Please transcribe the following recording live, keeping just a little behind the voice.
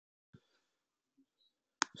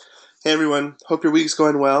Hey everyone, hope your week's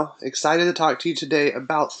going well. Excited to talk to you today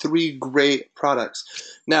about 3 great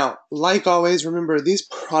products. Now, like always, remember these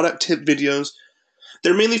product tip videos,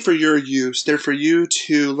 they're mainly for your use. They're for you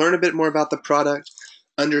to learn a bit more about the product,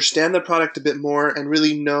 understand the product a bit more, and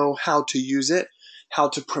really know how to use it, how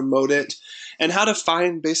to promote it, and how to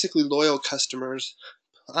find basically loyal customers.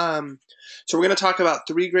 So we're going to talk about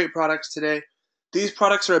 3 great products today. These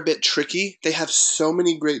products are a bit tricky. They have so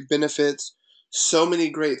many great benefits, so many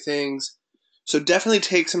great things. So definitely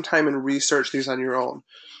take some time and research these on your own.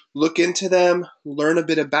 Look into them, learn a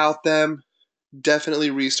bit about them,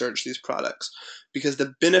 definitely research these products because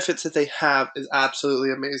the benefits that they have is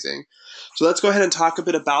absolutely amazing. So let's go ahead and talk a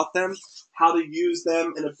bit about them, how to use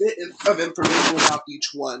them, and a bit of information about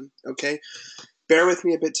each one, okay? Bear with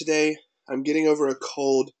me a bit today. I'm getting over a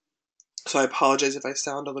cold, so I apologize if I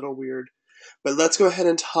sound a little weird. But let's go ahead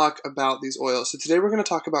and talk about these oils. So today we're going to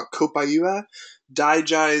talk about Copaiba,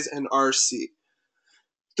 DiGize, and RC.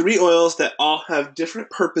 3 oils that all have different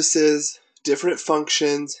purposes, different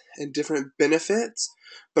functions, and different benefits,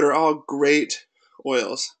 but are all great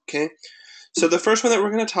oils, okay? So the first one that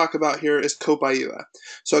we're going to talk about here is Copaiba.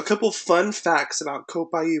 So a couple fun facts about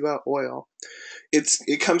Copaiba oil.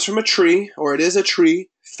 It comes from a tree, or it is a tree,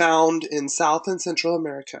 found in South and Central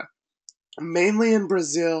America. Mainly in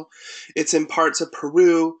Brazil, it's in parts of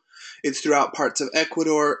Peru, it's throughout parts of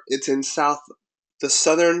Ecuador, it's in the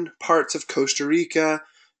southern parts of Costa Rica,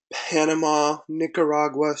 Panama,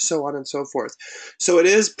 Nicaragua, so on and so forth. So it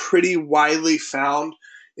is pretty widely found.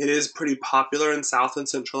 It is pretty popular in South and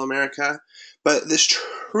Central America. But this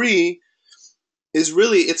tree is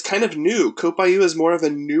really, it's kind of new. Copaiba is more of a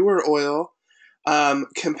newer oil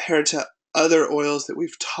compared to other oils that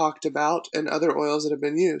we've talked about and other oils that have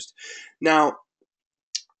been used. Now,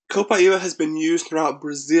 Copaiba has been used throughout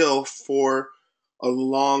Brazil for a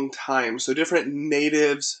long time. So different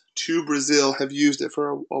natives to Brazil have used it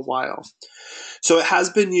for a while. So it has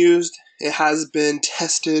been used, it has been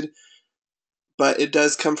tested, but it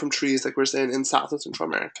does come from trees, like we're saying, in South and Central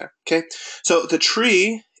America. Okay, so the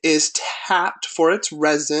tree is tapped for its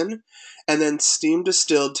resin and then steam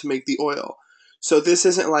distilled to make the oil. So this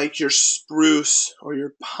isn't like your spruce or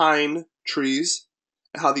your pine trees,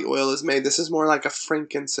 how the oil is made. This is more like a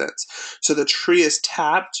frankincense. So the tree is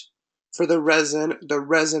tapped for the resin. The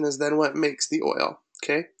resin is then what makes the oil.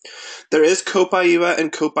 Okay, there is Copaiba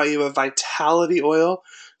and Copaiba Vitality oil.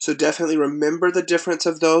 So definitely remember the difference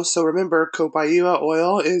of those. So remember, Copaiba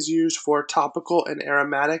oil is used for topical and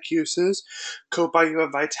aromatic uses.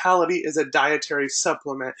 Copaiba Vitality is a dietary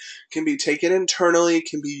supplement. Can be taken internally,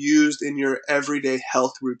 can be used in your everyday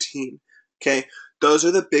health routine. Okay, those are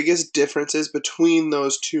the biggest differences between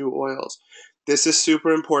those 2 oils. This is super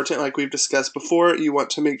important, like we've discussed before. You want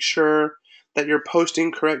to make sure that you're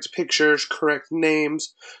posting correct pictures, correct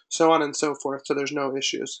names, so on and so forth, so there's no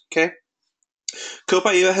issues, okay?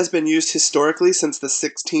 Copaiba has been used historically since the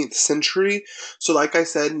 16th century. So like I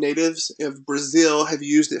said, natives of Brazil have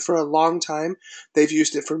used it for a long time. They've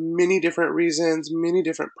used it for many different reasons, many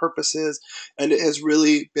different purposes, and it has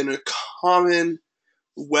really been a common,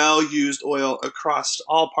 well-used oil across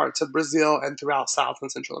all parts of Brazil and throughout South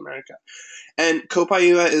and Central America. And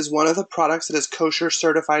Copaiba is one of the products that is kosher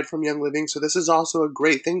certified from Young Living, so this is also a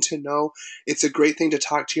great thing to know. It's a great thing to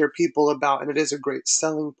talk to your people about, and it is a great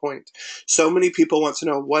selling point. So many people want to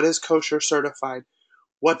know, what is kosher certified?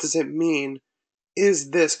 What does it mean?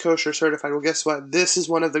 Is this kosher certified? Well, guess what? This is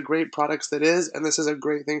one of the great products that is, and this is a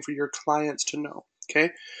great thing for your clients to know,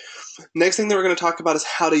 okay? Next thing that we're going to talk about is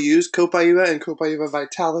how to use Copaiba and Copaiba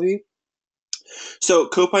Vitality. So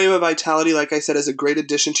Copaiba Vitality, like I said, is a great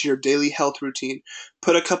addition to your daily health routine.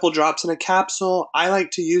 Put a couple drops in a capsule. I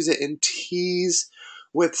like to use it in teas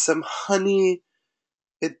with some honey.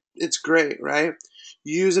 It's great, right?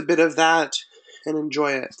 Use a bit of that and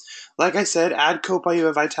enjoy it. Like I said, add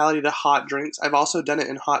Copaiba Vitality to hot drinks. I've also done it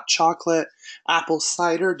in hot chocolate, apple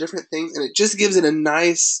cider, different things, and it just gives it a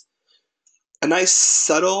nice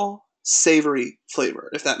subtle savory flavor,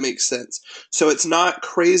 if that makes sense. So it's not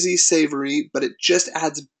crazy savory, but it just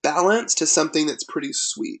adds balance to something that's pretty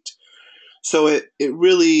sweet. So it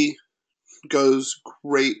really goes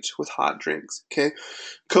great with hot drinks, okay?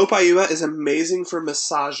 Copaiba is amazing for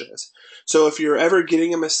massages. So if you're ever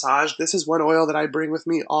getting a massage, this is one oil that I bring with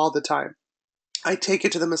me all the time. I take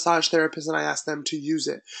it to the massage therapist and I ask them to use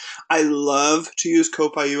it. I love to use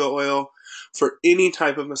Copaiba oil for any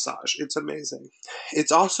type of massage. It's amazing.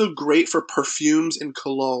 It's also great for perfumes and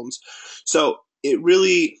colognes. So it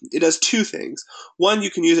does 2 things. One, you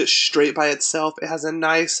can use it straight by itself. It has a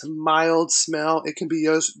nice mild smell. It can be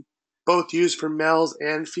both used for males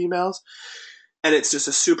and females. And it's just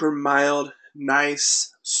a super mild,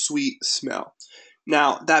 nice, sweet smell.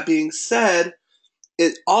 Now, that being said,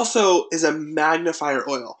 it also is a magnifier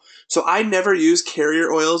oil. So I never use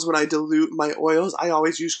carrier oils when I dilute my oils. I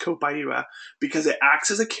always use Copaiba because it acts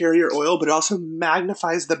as a carrier oil, but it also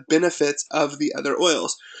magnifies the benefits of the other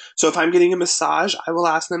oils. So if I'm getting a massage, I will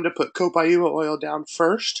ask them to put Copaiba oil down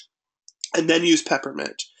first and then use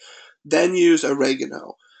peppermint, then use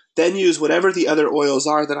oregano, then use whatever the other oils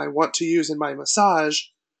are that I want to use in my massage.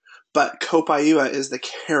 But Copaiba is the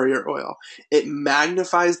carrier oil. It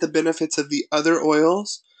magnifies the benefits of the other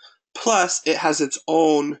oils, plus it has its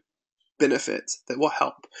own benefits that will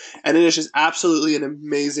help. And it is just absolutely an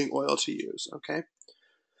amazing oil to use, okay?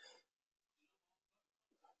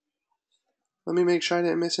 Let me make sure I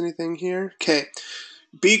didn't miss anything here. Okay,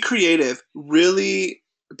 be creative. Really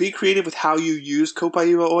be creative with how you use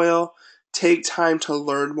Copaiba oil. Take time to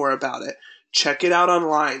learn more about it. Check it out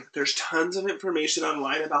online. There's tons of information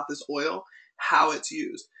online about this oil, how it's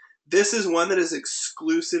used. This is one that is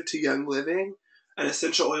exclusive to Young Living, an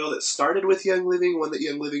essential oil that started with Young Living, one that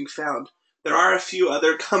Young Living found. There are a few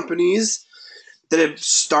other companies that have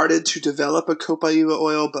started to develop a Copaiba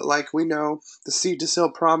oil, but like we know, the seed to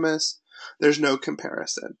sale promise, there's no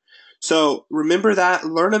comparison. So remember that,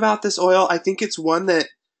 learn about this oil. I think it's one that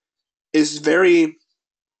is very,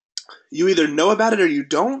 you either know about it or you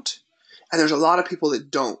don't. And there's a lot of people that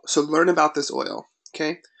don't. So learn about this oil,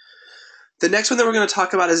 okay? The next one that we're going to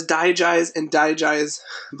talk about is DiGize and DiGize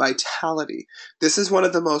Vitality. This is one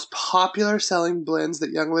of the most popular selling blends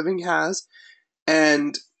that Young Living has,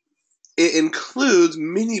 and it includes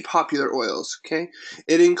many popular oils, okay?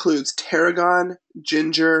 It includes tarragon,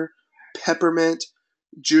 ginger, peppermint,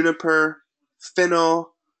 juniper,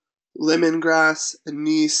 fennel, lemongrass,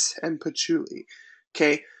 anise, and patchouli,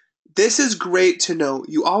 okay? This is great to know.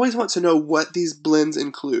 You always want to know what these blends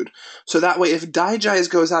include. So that way, if DiGize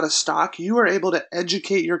goes out of stock, you are able to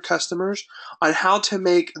educate your customers on how to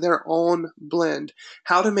make their own blend,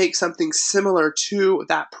 how to make something similar to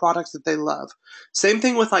that product that they love. Same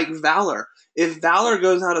thing with like Valor. If Valor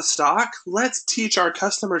goes out of stock, let's teach our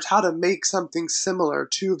customers how to make something similar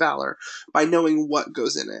to Valor by knowing what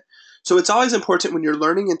goes in it. So it's always important when you're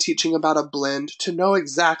learning and teaching about a blend to know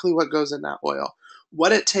exactly what goes in that oil,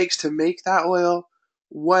 what it takes to make that oil,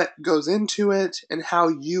 what goes into it, and how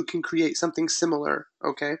you can create something similar,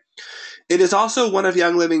 okay? It is also one of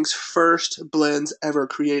Young Living's first blends ever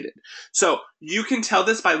created. So you can tell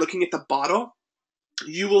this by looking at the bottle.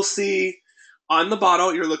 You will see on the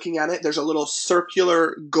bottle, you're looking at it, there's a little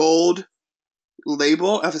circular gold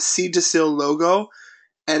label of a seed to seal logo,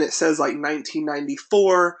 and it says like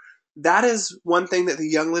 1994. That is one thing that the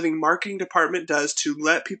Young Living marketing department does to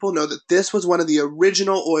let people know that this was one of the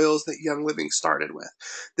original oils that Young Living started with.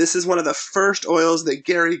 This is one of the first oils that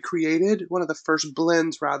Gary created, one of the first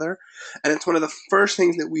blends rather, and it's one of the first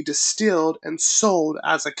things that we distilled and sold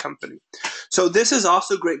as a company. So this is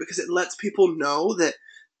also great because it lets people know that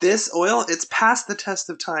this oil, it's passed the test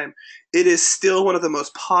of time. It is still one of the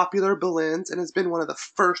most popular blends and has been one of the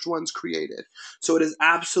first ones created. So it is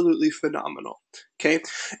absolutely phenomenal, okay?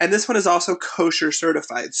 And this one is also kosher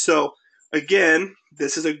certified. So again,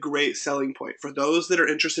 this is a great selling point. For those that are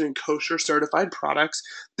interested in kosher certified products,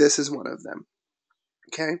 this is one of them,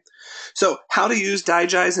 okay? So how to use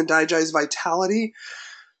DiGize and DiGize Vitality.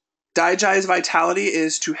 DiGize Vitality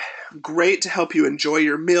is great to help you enjoy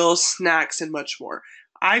your meals, snacks, and much more.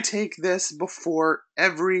 I take this before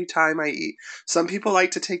every time I eat. Some people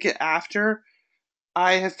like to take it after.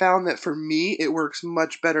 I have found that for me, it works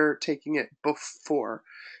much better taking it before.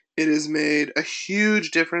 It has made a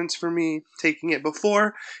huge difference for me taking it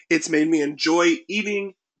before. It's made me enjoy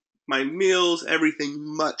eating my meals, everything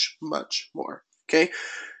much, much more. Okay?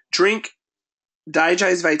 Drink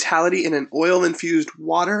DiGize Vitality in an oil-infused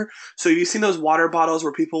water. So you've seen those water bottles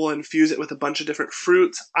where people will infuse it with a bunch of different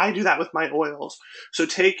fruits. I do that with my oils. So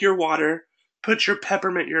take your water, put your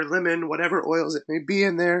peppermint, your lemon, whatever oils it may be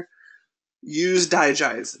in there. Use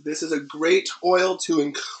DiGize. This is a great oil to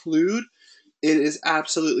include. It is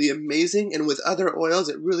absolutely amazing. And with other oils,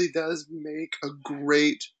 it really does make a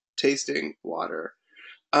great tasting water.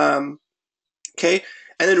 Okay?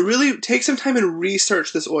 And then really take some time and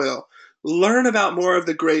research this oil. Learn about more of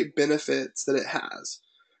the great benefits that it has.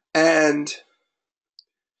 And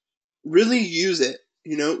really use it.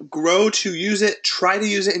 You know, grow to use it. Try to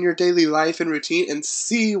use it in your daily life and routine and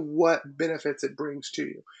see what benefits it brings to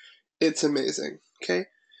you. It's amazing. Okay?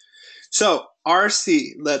 So,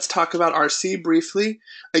 RC. Let's talk about RC briefly.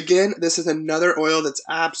 Again, this is another oil that's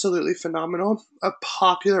absolutely phenomenal. A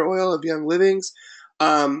popular oil of Young Living's.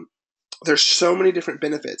 There's so many different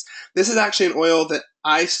benefits. This is actually an oil that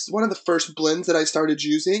one of the first blends that I started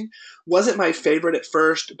using. Wasn't my favorite at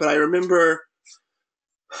first, but I remember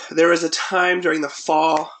there was a time during the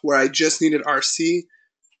fall where I just needed RC.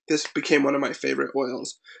 This became one of my favorite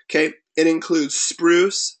oils. Okay, it includes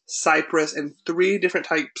spruce, cypress, and 3 different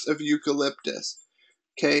types of eucalyptus.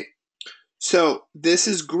 Okay, so this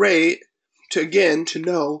is great to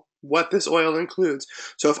know what this oil includes.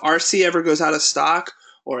 So if RC ever goes out of stock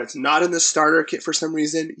or it's not in the starter kit for some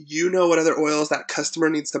reason, you know what other oils that customer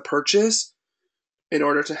needs to purchase in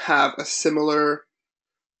order to have a similar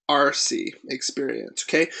RC experience,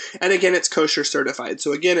 okay? And again, it's kosher certified.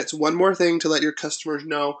 So again, it's one more thing to let your customers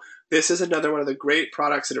know this is another one of the great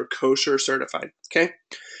products that are kosher certified, okay?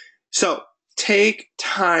 So take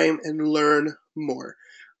time and learn more.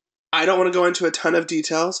 I don't want to go into a ton of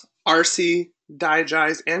details. RC,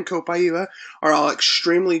 DiGize, and Copaiba are all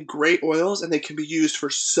extremely great oils, and they can be used for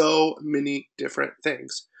so many different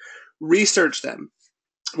things. Research them.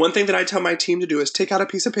 One thing that I tell my team to do is take out a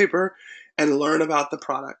piece of paper and learn about the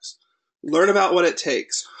products. Learn about what it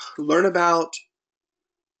takes. Learn about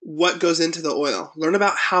what goes into the oil. Learn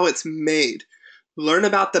about how it's made. Learn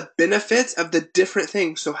about the benefits of the different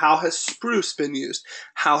things. So how has spruce been used?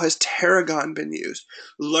 How has tarragon been used?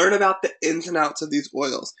 Learn about the ins and outs of these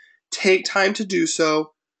oils. Take time to do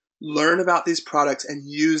so. Learn about these products and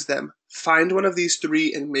use them. Find one of these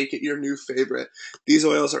 3 and make it your new favorite. These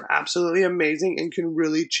oils are absolutely amazing and can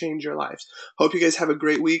really change your lives. Hope you guys have a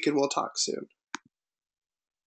great week, and we'll talk soon.